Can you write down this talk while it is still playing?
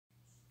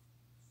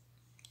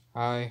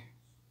Hi,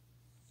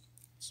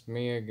 it's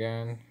me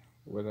again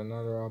with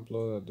another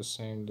upload at the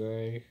same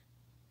day.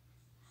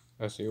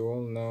 As you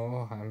all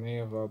know, I may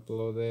have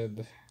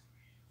uploaded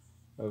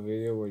a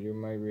video where you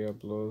might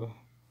re-upload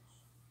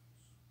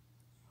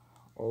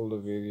all the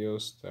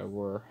videos that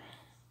were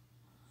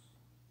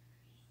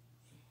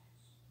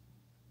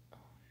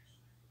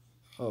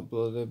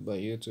uploaded by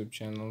YouTube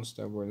channels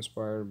that were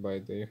inspired by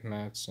Dave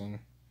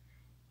Madsen.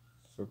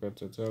 Forgot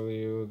to tell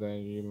you that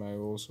you might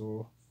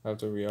also have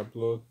to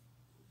re-upload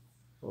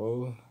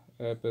all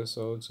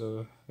episodes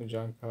of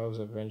John Carl's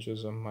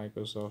Adventures of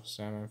Microsoft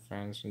Sam and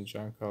Friends and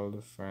John Carl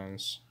the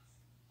Friends.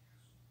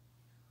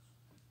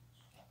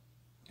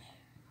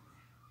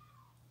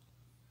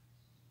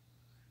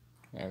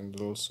 And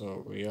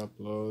also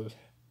re-upload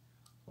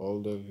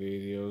all the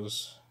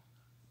videos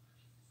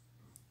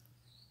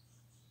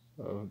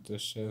of the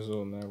shiz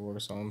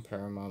Network's own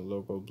Paramount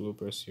local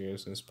blooper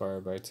series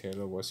inspired by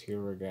Taylor Was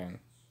Here Again.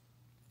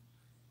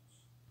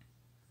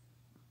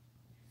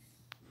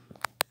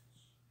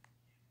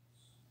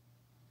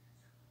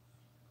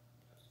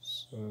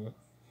 So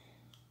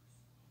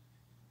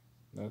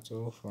that's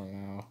all for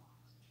now.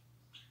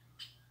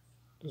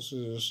 This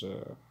is just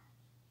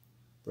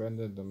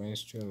Brendan the Main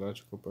Street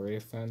Electrical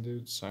Parade fan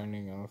dude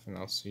signing off, and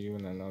I'll see you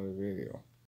in another video.